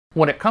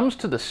When it comes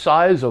to the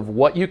size of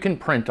what you can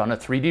print on a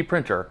 3D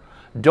printer,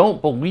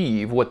 don't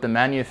believe what the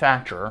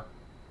manufacturer,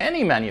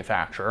 any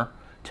manufacturer,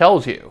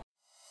 tells you.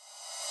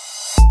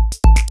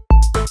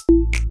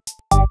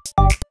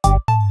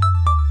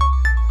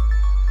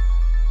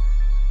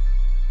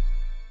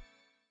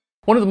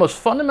 One of the most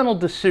fundamental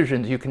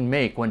decisions you can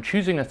make when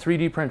choosing a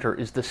 3D printer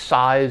is the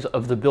size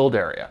of the build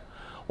area.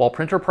 While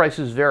printer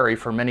prices vary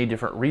for many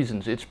different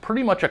reasons, it's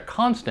pretty much a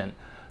constant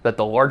that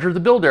the larger the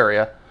build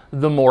area,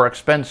 the more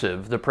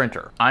expensive the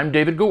printer. I'm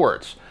David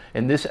Gewirtz.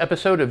 In this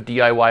episode of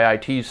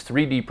DIY-IT's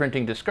 3D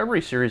Printing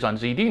Discovery Series on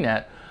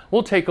ZDNet,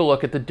 we'll take a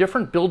look at the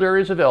different build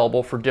areas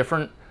available for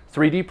different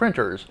 3D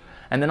printers,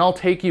 and then I'll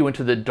take you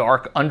into the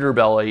dark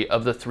underbelly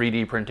of the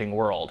 3D printing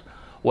world.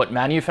 What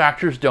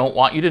manufacturers don't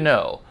want you to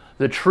know,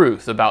 the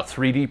truth about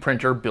 3D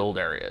printer build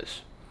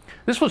areas.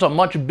 This was a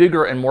much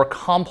bigger and more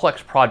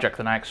complex project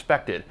than I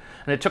expected,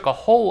 and it took a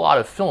whole lot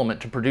of filament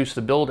to produce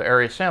the build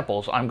area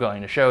samples I'm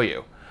going to show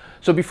you.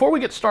 So before we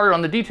get started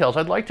on the details,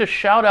 I'd like to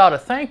shout out a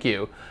thank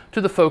you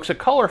to the folks at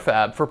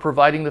ColorFab for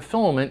providing the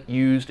filament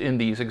used in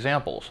these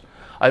examples.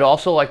 I'd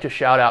also like to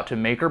shout out to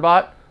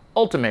MakerBot,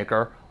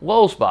 Ultimaker,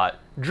 Lulzbot,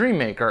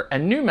 DreamMaker,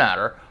 and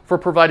NewMatter for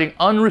providing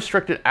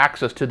unrestricted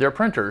access to their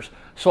printers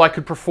so I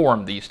could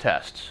perform these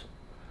tests.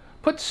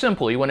 Put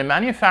simply, when a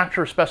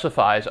manufacturer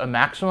specifies a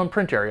maximum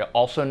print area,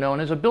 also known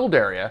as a build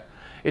area,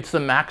 it's the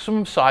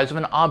maximum size of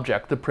an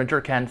object the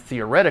printer can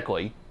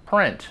theoretically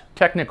print.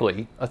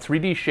 Technically, a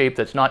 3D shape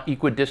that's not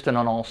equidistant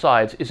on all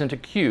sides isn't a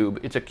cube,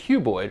 it's a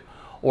cuboid,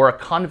 or a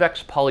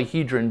convex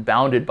polyhedron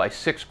bounded by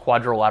 6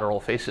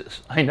 quadrilateral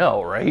faces. I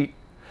know, right?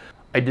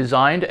 I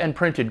designed and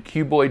printed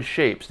cuboid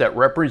shapes that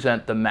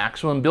represent the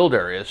maximum build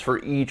areas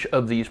for each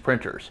of these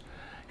printers.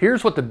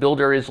 Here's what the build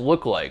areas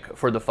look like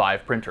for the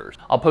 5 printers.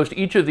 I'll post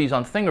each of these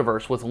on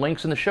Thingiverse with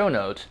links in the show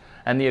notes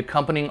and the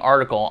accompanying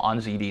article on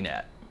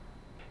ZDNet.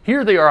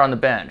 Here they are on the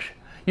bench.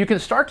 You can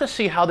start to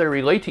see how they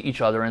relate to each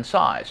other in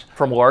size.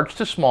 From large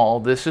to small,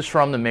 this is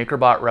from the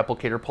MakerBot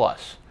Replicator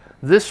Plus.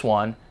 This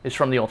one is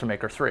from the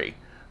Ultimaker 3.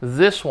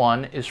 This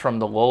one is from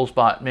the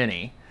Lulzbot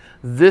Mini.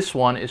 This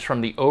one is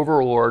from the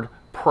Overlord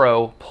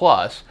Pro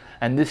Plus,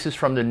 and this is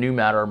from the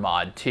NewMatter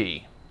Mod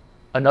T.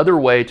 Another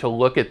way to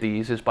look at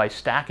these is by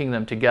stacking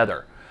them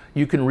together.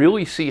 You can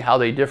really see how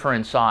they differ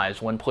in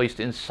size when placed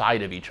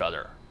inside of each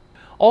other.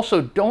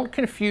 Also, don't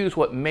confuse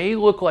what may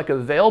look like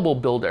available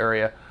build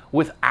area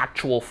with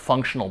actual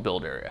functional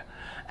build area.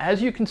 As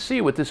you can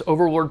see with this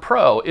Overlord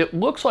Pro, it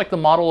looks like the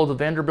model of the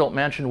Vanderbilt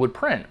mansion would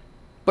print.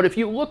 But if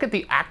you look at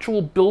the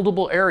actual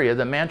buildable area,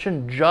 the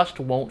mansion just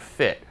won't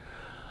fit.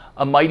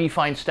 A mighty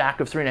fine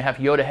stack of 3.5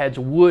 Yoda heads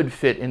would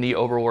fit in the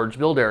Overlord's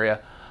build area,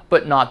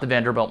 but not the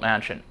Vanderbilt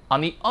mansion. On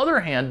the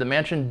other hand, the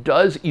mansion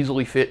does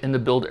easily fit in the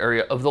build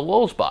area of the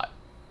Lulzbot.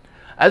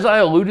 As I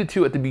alluded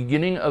to at the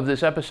beginning of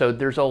this episode,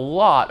 there's a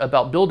lot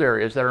about build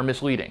areas that are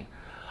misleading.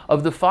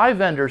 Of the 5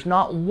 vendors,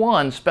 not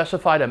one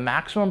specified a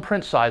maximum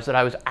print size that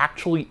I was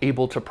actually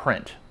able to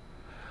print.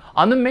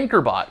 On the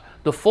MakerBot,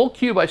 the full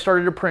cube I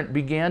started to print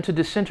began to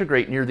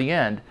disintegrate near the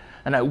end,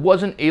 and I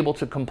wasn't able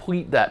to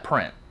complete that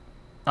print.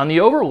 On the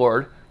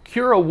Overlord,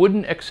 Cura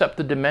wouldn't accept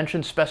the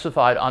dimension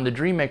specified on the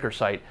DreamMaker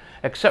site,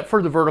 except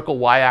for the vertical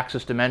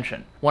y-axis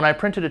dimension. When I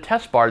printed a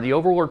test bar, the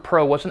Overlord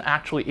Pro wasn't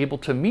actually able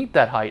to meet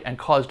that height and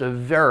caused a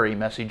very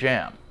messy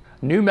jam.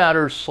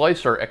 NewMatter's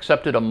Slicer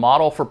accepted a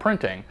model for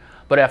printing,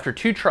 but after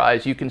 2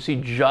 tries, you can see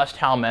just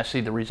how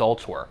messy the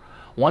results were.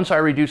 Once I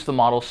reduced the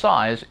model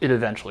size, it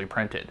eventually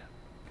printed.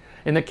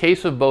 In the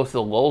case of both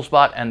the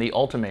Lulzbot and the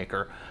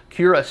Ultimaker,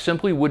 Cura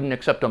simply wouldn't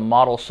accept a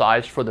model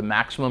size for the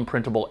maximum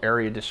printable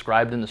area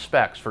described in the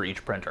specs for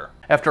each printer.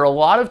 After a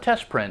lot of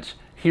test prints,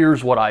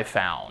 here's what I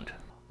found.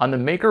 On the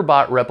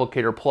MakerBot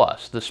Replicator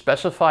Plus, the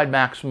specified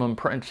maximum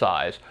print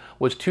size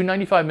was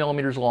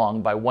 295mm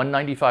long by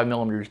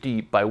 195mm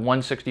deep by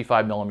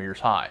 165mm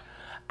high.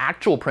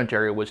 Actual print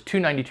area was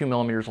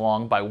 292mm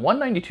long by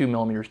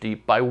 192mm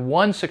deep by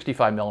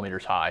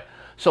 165mm high,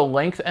 so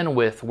length and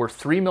width were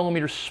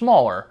 3mm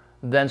smaller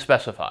than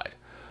specified.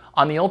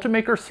 On the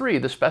Ultimaker 3,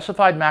 the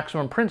specified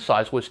maximum print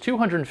size was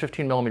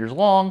 215mm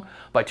long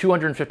by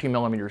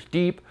 215mm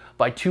deep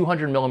by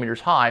 200mm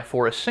high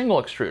for a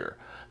single extruder.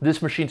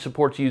 This machine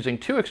supports using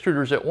 2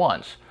 extruders at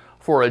once.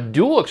 For a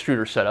dual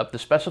extruder setup, the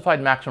specified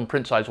maximum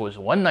print size was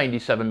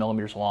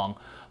 197mm long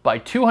by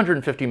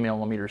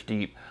 250mm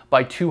deep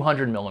by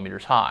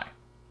 200mm high.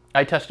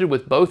 I tested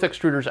with both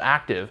extruders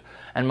active,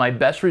 and my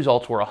best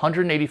results were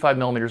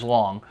 185mm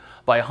long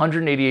by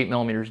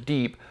 188mm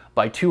deep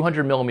by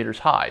 200mm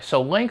high,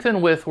 so length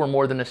and width were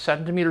more than a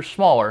centimeter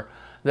smaller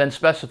than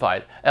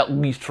specified, at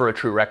least for a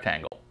true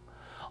rectangle.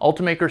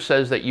 Ultimaker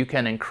says that you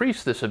can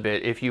increase this a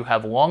bit if you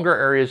have longer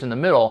areas in the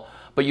middle,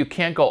 but you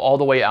can't go all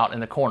the way out in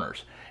the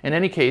corners. In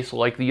any case,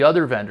 like the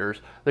other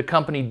vendors, the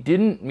company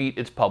didn't meet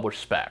its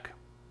published spec.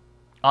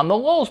 On the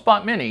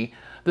Lulzbot Mini,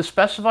 the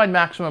specified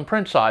maximum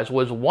print size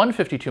was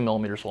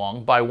 152mm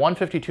long by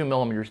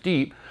 152mm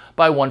deep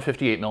by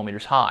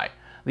 158mm high.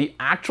 The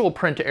actual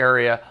print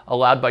area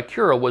allowed by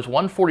Cura was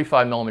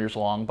 145mm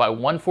long by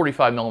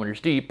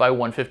 145mm deep by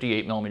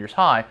 158mm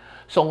high,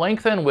 so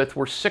length and width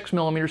were 6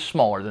 millimeters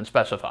smaller than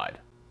specified.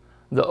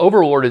 The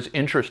Overlord is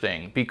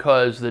interesting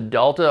because the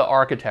Delta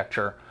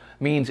architecture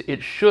means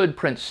it should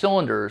print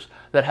cylinders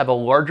that have a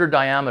larger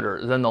diameter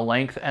than the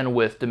length and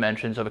width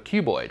dimensions of a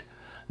cuboid.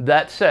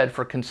 That said,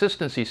 for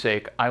consistency's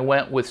sake, I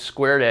went with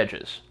squared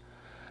edges.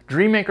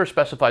 DreamMaker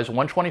specifies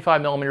 125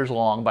 millimeters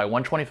long by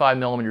 125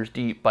 millimeters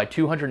deep by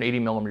 280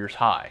 millimeters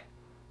high.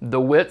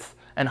 The width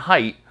and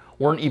height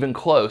weren't even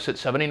close at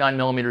 79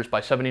 millimeters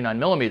by 79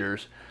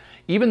 millimeters.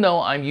 Even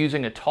though I'm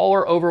using a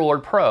taller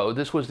Overlord Pro,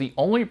 this was the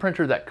only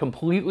printer that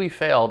completely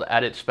failed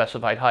at its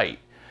specified height.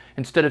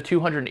 Instead of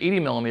 280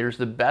 millimeters,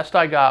 the best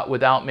I got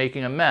without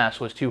making a mess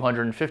was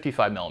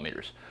 255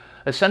 millimeters.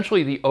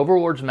 Essentially, the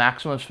Overlord's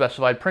maximum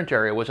specified print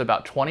area was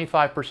about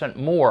 25%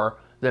 more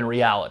than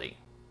reality.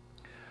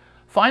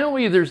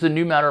 Finally, there's the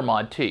New Matter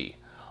Mod T.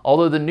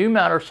 Although the New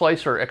Matter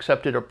slicer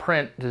accepted a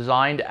print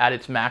designed at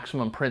its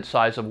maximum print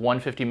size of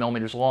 150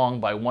 millimeters long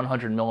by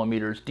 100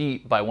 millimeters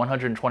deep by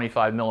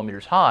 125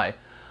 millimeters high,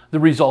 the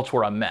results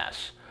were a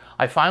mess.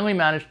 I finally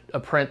managed a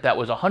print that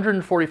was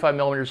 145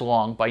 millimeters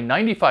long by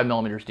 95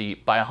 millimeters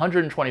deep by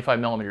 125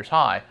 millimeters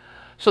high,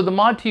 so the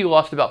Mod T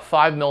lost about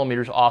 5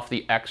 millimeters off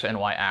the X and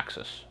Y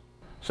axis.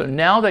 So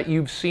now that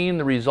you've seen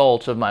the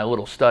results of my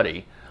little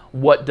study,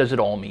 what does it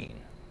all mean?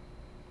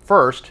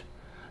 First,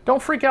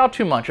 don't freak out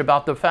too much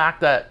about the fact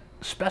that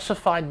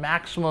specified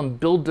maximum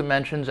build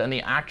dimensions and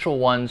the actual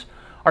ones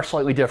are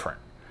slightly different.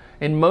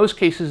 In most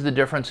cases, the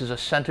difference is a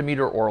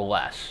centimeter or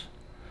less.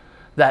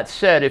 That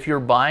said, if you're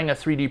buying a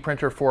 3D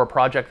printer for a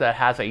project that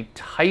has a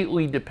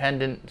tightly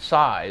dependent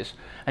size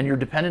and you're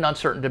dependent on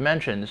certain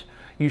dimensions,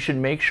 you should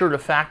make sure to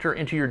factor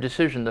into your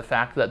decision the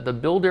fact that the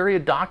build area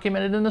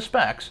documented in the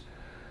specs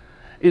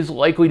is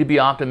likely to be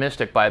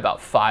optimistic by about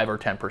 5 or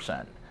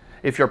 10%.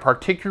 If you're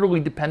particularly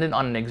dependent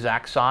on an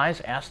exact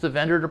size, ask the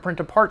vendor to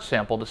print a part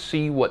sample to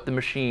see what the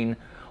machine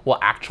will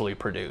actually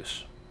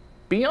produce.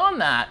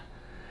 Beyond that,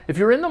 if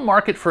you're in the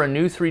market for a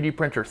new 3D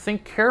printer,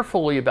 think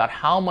carefully about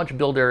how much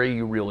build area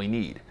you really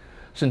need.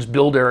 Since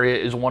build area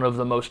is one of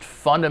the most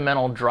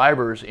fundamental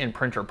drivers in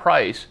printer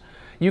price,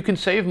 you can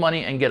save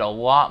money and get a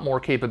lot more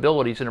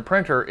capabilities in a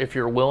printer if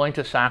you're willing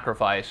to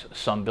sacrifice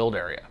some build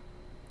area.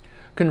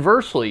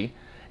 Conversely,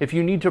 if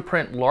you need to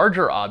print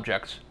larger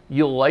objects,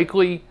 you'll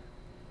likely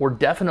or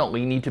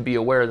definitely need to be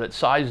aware that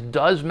size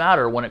does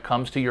matter when it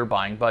comes to your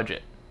buying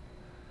budget.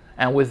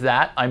 And with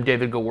that, I'm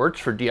David Gewirtz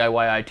for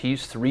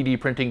DIY-IT's 3D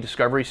Printing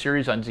Discovery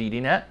Series on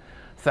ZDNet.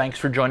 Thanks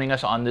for joining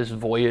us on this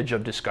voyage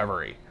of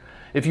discovery.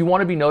 If you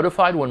want to be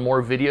notified when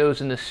more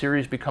videos in this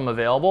series become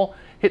available,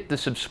 hit the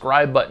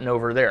subscribe button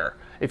over there.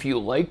 If you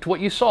liked what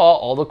you saw,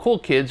 all the cool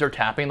kids are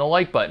tapping the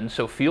like button,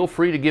 so feel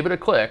free to give it a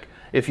click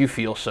if you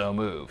feel so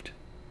moved.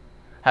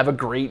 Have a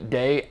great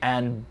day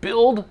and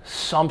build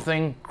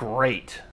something great.